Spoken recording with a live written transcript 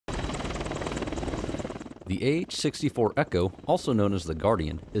The AH-64 Echo, also known as the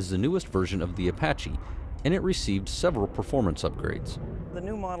Guardian, is the newest version of the Apache, and it received several performance upgrades. The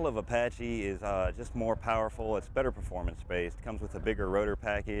new model of Apache is just more powerful. It's better performance-based. Comes with a bigger rotor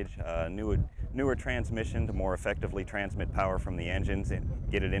package, newer transmission to more effectively transmit power from the engines and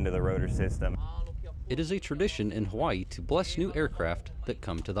get it into the rotor system. It is a tradition in Hawaii to bless new aircraft that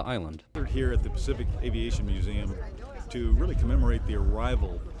come to the island. We're here at the Pacific Aviation Museum to really commemorate the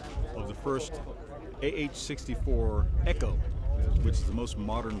arrival of the first AH-64 Echo, which is the most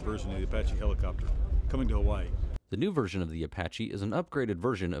modern version of the Apache helicopter, coming to Hawaii. The new version of the Apache is an upgraded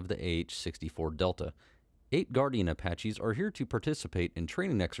version of the AH-64 Delta. 8 Guardian Apaches are here to participate in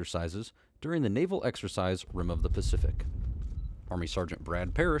training exercises during the Naval Exercise Rim of the Pacific. Army Sergeant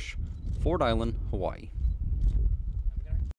Brad Parrish, Ford Island, Hawaii.